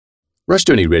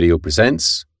Rushdoony Radio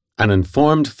presents An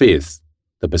Informed Faith,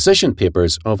 the Position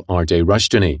Papers of R.J.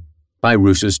 Rushdoony by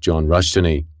Rousas John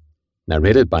Rushdoony,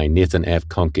 narrated by Nathan F.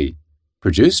 Conkey,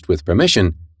 produced with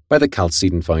permission by the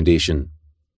Chalcedon Foundation.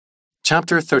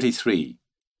 Chapter 33,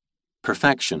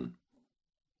 Perfection,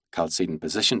 Chalcedon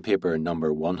Position Paper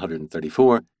number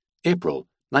 134, April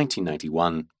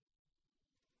 1991.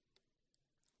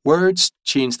 Words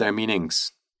change their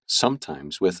meanings,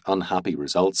 sometimes with unhappy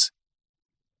results.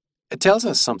 It tells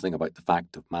us something about the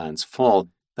fact of man's fall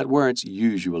that words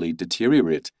usually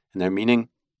deteriorate in their meaning.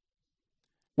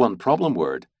 One problem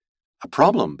word, a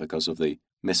problem because of the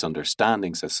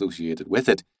misunderstandings associated with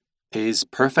it, is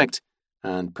perfect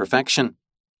and perfection.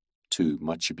 Two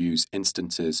much abused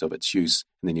instances of its use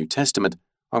in the New Testament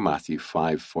are Matthew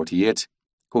 5:48,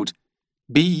 quote,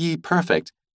 "Be ye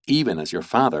perfect, even as your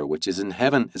Father which is in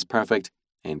heaven is perfect,"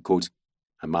 end quote,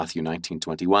 and Matthew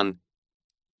 19:21,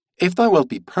 "If thou wilt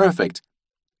be perfect,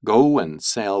 go and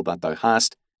sell that thou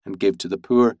hast, and give to the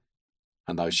poor,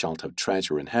 and thou shalt have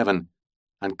treasure in heaven,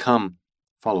 and come,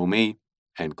 follow me,"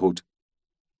 end quote.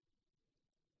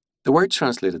 The word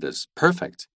translated as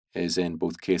perfect is in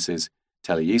both cases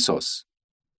teleios.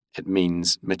 It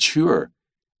means mature,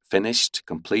 finished,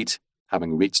 complete,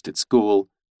 having reached its goal,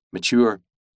 mature.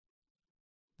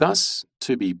 Thus,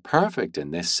 to be perfect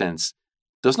in this sense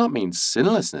does not mean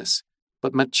sinlessness,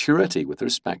 but maturity with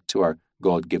respect to our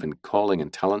God-given calling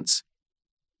and talents.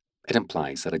 It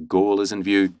implies that a goal is in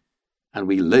view, and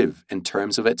we live in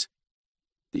terms of it.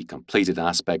 The completed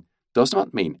aspect does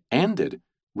not mean ended,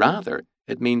 rather,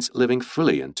 it means living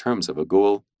fully in terms of a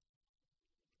goal.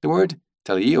 The word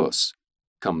teleios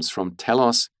comes from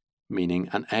telos, meaning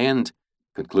an end,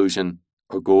 conclusion,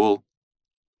 or goal.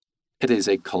 It is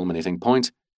a culminating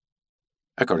point.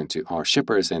 According to R.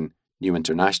 Shippers in New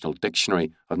International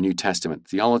Dictionary of New Testament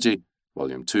Theology,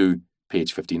 Volume 2,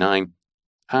 page 59,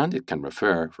 and it can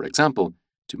refer, for example,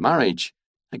 to marriage.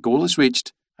 A goal is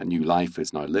reached, a new life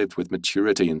is now lived with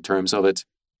maturity in terms of it.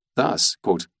 Thus,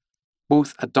 quote,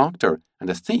 "Both a doctor and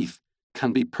a thief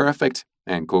can be perfect,"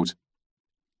 end quote.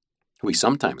 We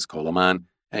sometimes call a man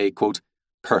a, quote,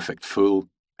 "perfect fool,"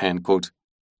 end quote.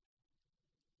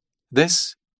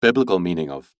 This biblical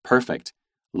meaning of perfect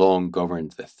long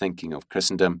governed the thinking of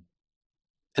Christendom.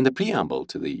 In the preamble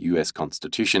to the U.S.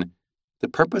 Constitution, the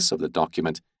purpose of the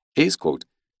document is, quote,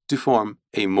 "to form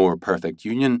a more perfect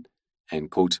union,"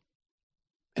 end quote.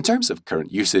 In terms of current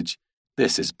usage,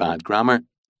 this is bad grammar.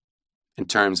 In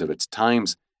terms of its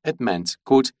times, it meant,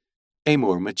 quote, "a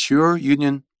more mature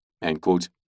union," end quote.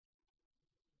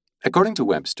 According to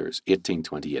Webster's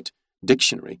 1828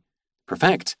 dictionary,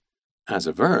 perfect, as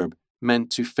a verb,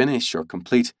 meant to finish or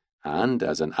complete, and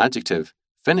as an adjective,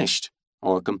 finished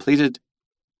or completed.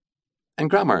 In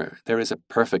grammar, there is a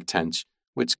perfect tense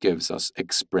which gives us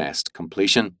expressed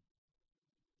completion.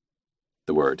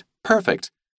 The word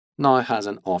perfect now has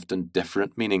an often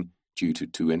different meaning due to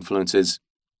two influences,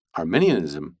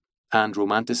 Arminianism and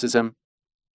Romanticism.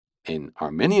 In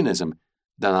Arminianism,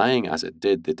 denying as it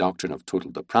did the doctrine of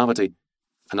total depravity,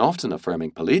 and often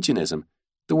affirming Pelagianism,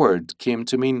 the word came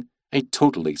to mean a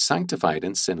totally sanctified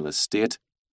and sinless state.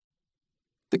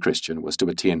 The Christian was to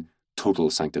attain total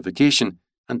sanctification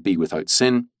and be without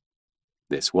sin.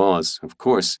 This was, of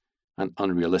course, an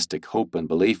unrealistic hope and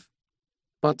belief.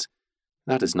 But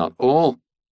that is not all.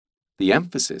 The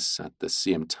emphasis at the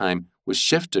same time was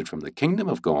shifted from the kingdom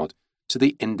of God to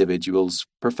the individual's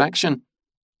perfection.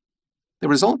 The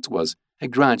result was a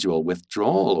gradual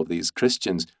withdrawal of these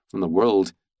Christians from the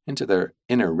world into their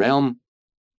inner realm.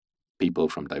 People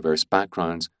from diverse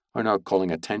backgrounds are now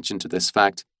calling attention to this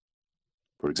fact.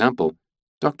 For example,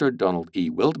 Dr. Donald E.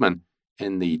 Wildman,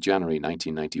 in the January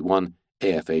 1991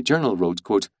 AFA Journal, wrote,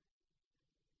 quote,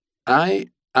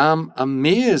 "I am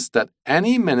amazed that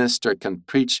any minister can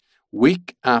preach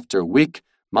week after week,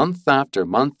 month after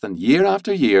month, and year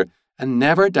after year, and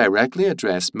never directly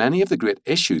address many of the great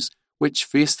issues which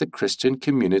face the Christian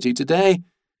community today.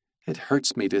 It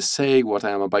hurts me to say what I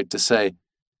am about to say.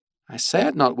 I say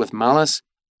it not with malice.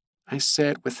 I say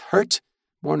it with hurt,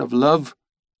 born of love.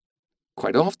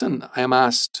 Quite often I am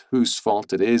asked whose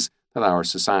fault it is that our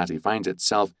society finds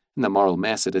itself in the moral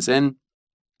mess it is in.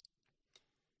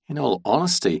 In all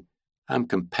honesty, I am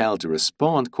compelled to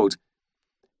respond, quote,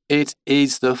 it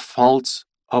is the fault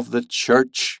of the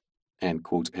church, end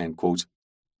quote, end quote.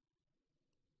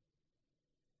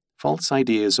 False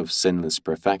ideas of sinless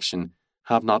perfection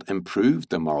have not improved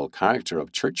the moral character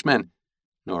of churchmen,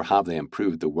 nor have they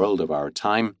improved the world of our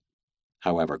time.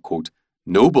 However, quote,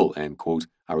 noble, end quote,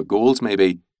 our goals may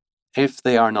be, if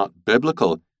they are not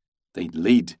biblical, they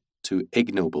lead to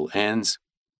ignoble ends.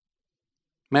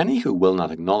 Many who will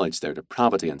not acknowledge their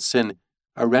depravity and sin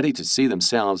are ready to see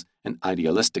themselves in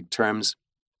idealistic terms.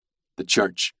 The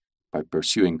Church, by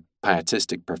pursuing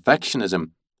pietistic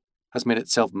perfectionism, has made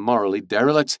itself morally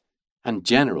derelict and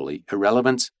generally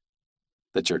irrelevant.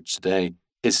 The Church today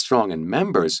is strong in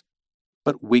members,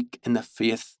 but weak in the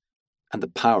faith and the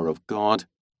power of God.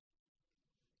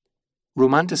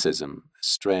 Romanticism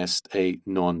stressed a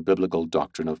non-biblical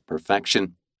doctrine of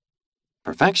perfection.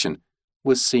 Perfection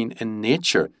was seen in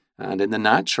nature and in the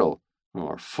natural,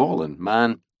 or fallen,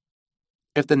 man.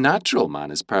 If the natural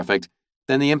man is perfect,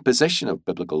 then the imposition of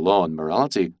biblical law and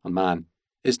morality on man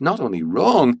is not only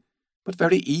wrong, but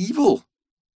very evil.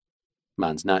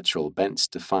 Man's natural bents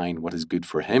define what is good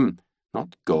for him,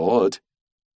 not God.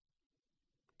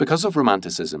 Because of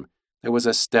Romanticism, there was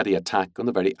a steady attack on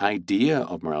the very idea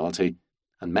of morality,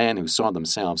 and men who saw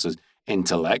themselves as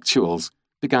intellectuals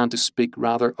began to speak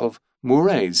rather of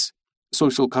mores,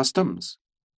 social customs.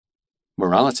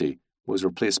 Morality was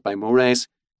replaced by mores,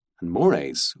 and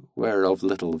mores were of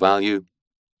little value.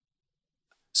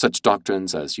 Such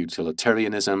doctrines as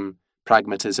utilitarianism,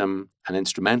 pragmatism, and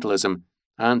instrumentalism,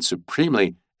 and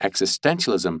supremely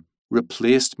existentialism,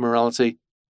 replaced morality.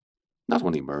 Not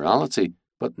only morality,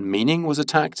 but meaning was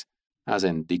attacked, as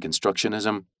in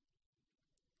deconstructionism.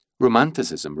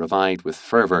 Romanticism revived with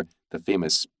fervour the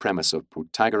famous premise of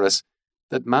Protagoras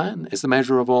that man is the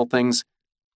measure of all things,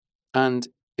 and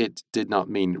it did not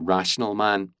mean rational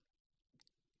man.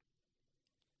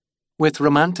 With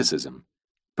Romanticism,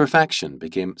 perfection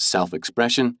became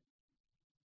self-expression.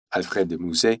 Alfred de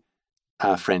Musset,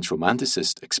 a French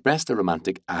romanticist, expressed a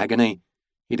romantic agony.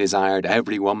 He desired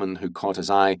every woman who caught his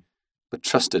eye, but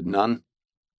trusted none.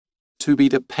 To be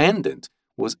dependent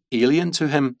was alien to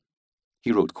him.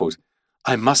 He wrote, quote,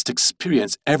 "I must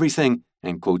experience everything,"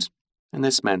 end quote, and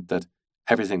this meant that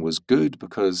everything was good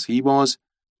because he was.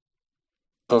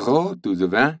 Aurore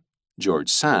Dudevant, George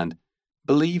Sand,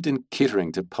 believed in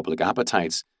catering to public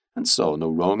appetites and saw no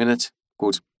wrong in it.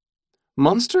 Quote,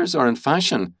 "Monsters are in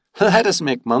fashion. Let us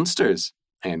make monsters,"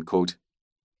 end quote.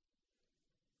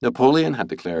 Napoleon had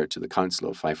declared to the Council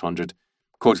of 500,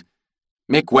 quote,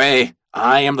 "Make way,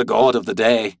 I am the god of the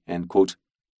day," end quote.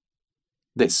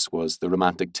 This was the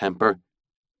romantic temper.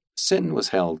 Sin was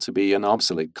held to be an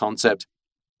obsolete concept.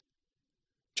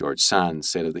 George Sand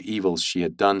said of the evils she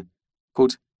had done,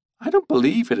 quote, "I don't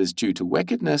believe it is due to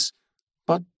wickedness,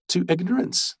 but to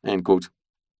ignorance," end quote.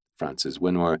 Frances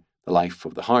Winworth, The Life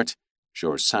of the Heart,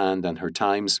 George Sand and Her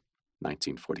Times,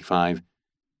 1945,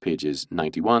 pages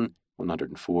 91,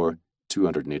 104,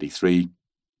 283.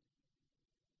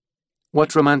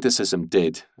 What Romanticism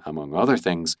did, among other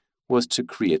things, was to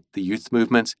create the youth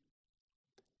movement.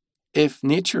 If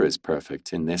nature is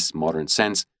perfect in this modern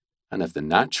sense, and if the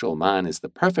natural man is the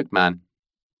perfect man,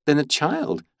 then the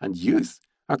child and youth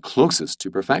are closest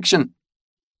to perfection.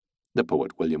 The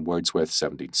poet William Wordsworth,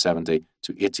 1770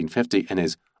 to 1850, in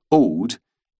his Ode,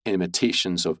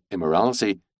 Imitations of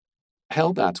Immorality,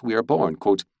 held that we are born,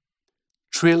 quote,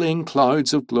 "trailing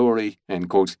clouds of glory," end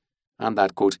quote, and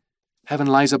that, quote, "heaven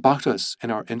lies about us in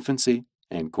our infancy,"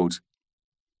 end quote.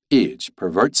 Age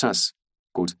perverts us,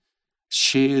 quote,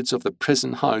 "shades of the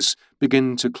prison house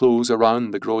begin to close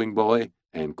around the growing boy,"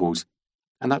 end quote,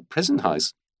 and that prison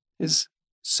house is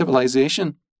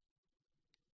civilization.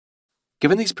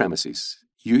 Given these premises,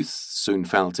 youth soon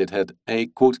felt it had a,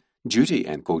 quote, "duty,"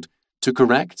 end quote, to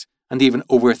correct and even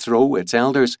overthrow its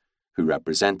elders, who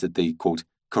represented the, quote,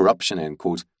 "corruption," end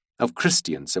quote, of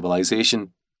Christian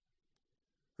civilization.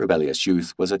 Rebellious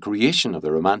youth was a creation of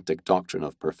the romantic doctrine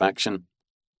of perfection.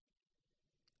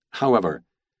 However,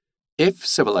 if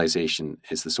civilization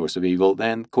is the source of evil,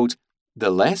 then, quote,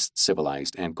 "the less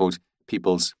civilized," end quote,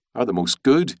 peoples are the most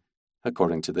good,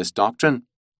 according to this doctrine.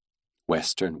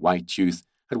 Western white youth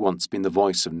had once been the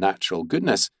voice of natural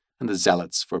goodness and the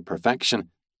zealots for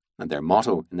perfection, and their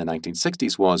motto in the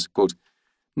 1960s was, quote,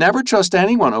 "never trust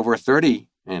anyone over 30,"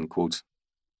 end quote.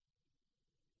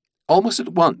 Almost at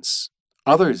once,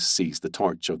 others seized the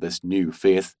torch of this new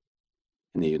faith.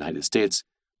 In the United States,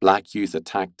 black youth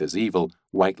attacked as evil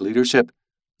white leadership,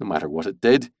 no matter what it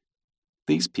did.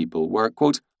 These people were,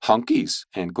 quote, "honkies,"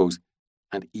 end quote,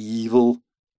 and evil.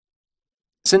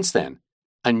 Since then,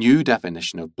 a new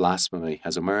definition of blasphemy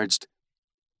has emerged.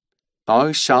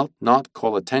 "Thou shalt not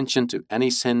call attention to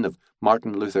any sin of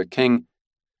Martin Luther King,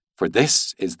 for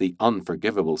this is the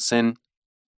unforgivable sin."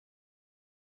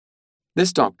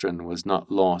 This doctrine was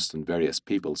not lost on various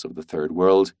peoples of the Third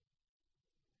World.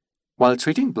 While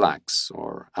treating blacks,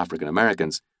 or African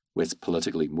Americans, with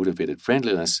politically motivated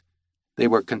friendliness, they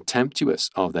were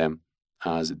contemptuous of them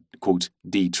as, quote,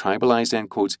 "detribalized," end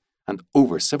quote, and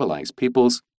over-civilized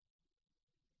peoples.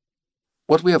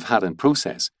 What we have had in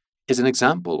process is an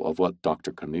example of what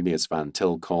Dr. Cornelius Van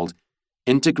Til called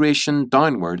integration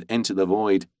downward into the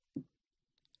void.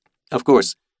 Of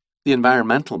course, the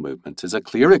environmental movement is a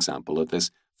clear example of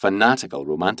this fanatical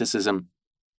romanticism.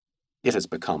 It has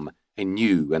become a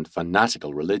new and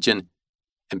fanatical religion,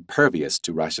 impervious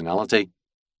to rationality.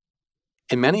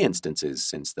 In many instances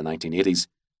since the 1980s,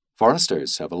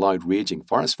 foresters have allowed raging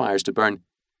forest fires to burn.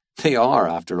 They are,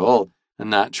 after all, a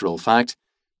natural fact,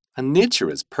 and nature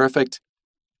is perfect.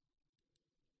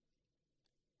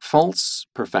 False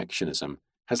perfectionism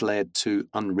has led to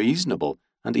unreasonable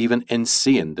and even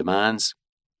insane demands.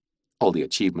 All the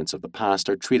achievements of the past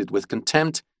are treated with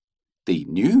contempt. The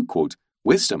new, quote,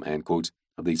 wisdom, end quote,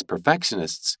 of these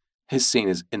perfectionists is seen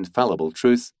as infallible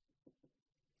truth.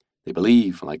 They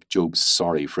believe, like Job's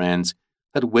sorry friends,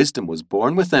 that wisdom was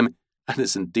born with them and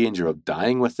is in danger of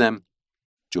dying with them.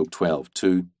 Job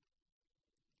 12:2.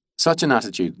 Such an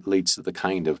attitude leads to the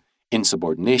kind of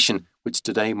insubordination which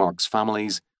today marks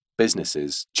families,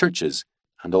 businesses, churches,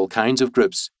 and all kinds of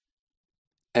groups.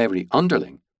 Every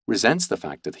underling resents the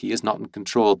fact that he is not in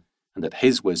control and that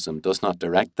his wisdom does not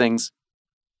direct things.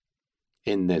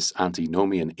 In this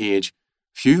antinomian age,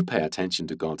 few pay attention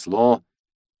to God's law.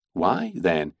 Why,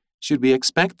 then, should we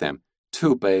expect them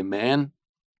to obey men?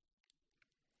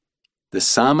 The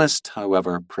psalmist,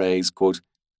 however, prays, quote,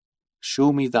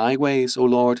 "Show me thy ways, O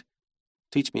Lord.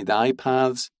 Teach me thy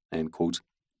paths," end quote.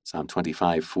 Psalm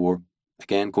 25:4.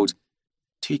 Again, quote,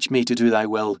 "Teach me to do thy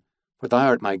will, for thou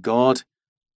art my God.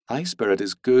 Thy spirit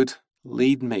is good.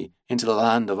 Lead me into the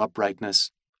land of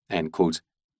uprightness," end quote.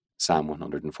 Psalm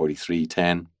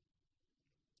 143:10.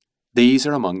 These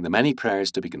are among the many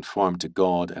prayers to be conformed to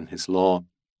God and His law.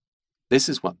 This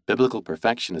is what biblical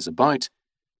perfection is about,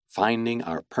 finding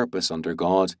our purpose under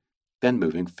God, then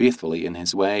moving faithfully in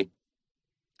His way.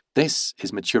 This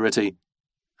is maturity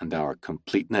and our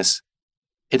completeness.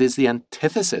 It is the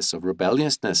antithesis of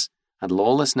rebelliousness and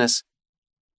lawlessness.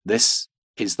 This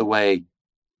is the way.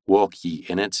 Walk ye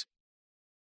in it.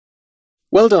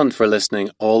 Well done for listening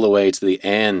all the way to the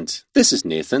end. This is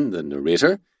Nathan, the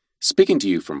narrator, speaking to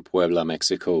you from Puebla,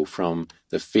 Mexico, from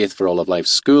the Faith for All of Life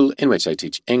school in which I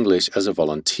teach English as a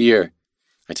volunteer.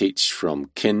 I teach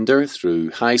from kinder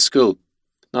through high school.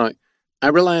 Now, I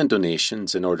rely on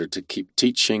donations in order to keep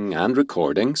teaching and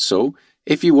recording, so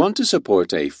if you want to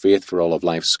support a Faith for All of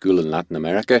Life school in Latin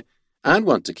America and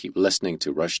want to keep listening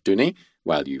to Rushdoony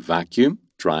while you vacuum,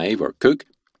 drive or cook,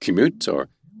 commute or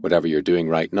whatever you're doing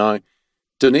right now,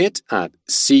 donate at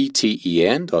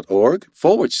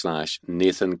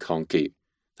cten.org/Nathan Conkey.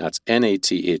 That's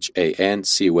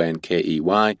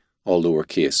NATHANCONKEY, all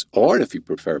lowercase. Or if you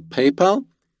prefer PayPal,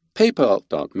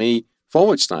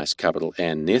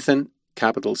 paypal.me/N Nathan,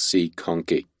 capital C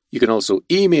Conkey. You can also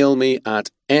email me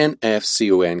at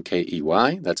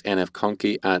nfconkey, that's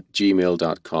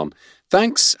nfconkey@gmail.com.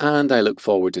 Thanks, and I look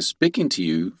forward to speaking to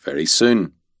you very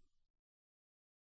soon.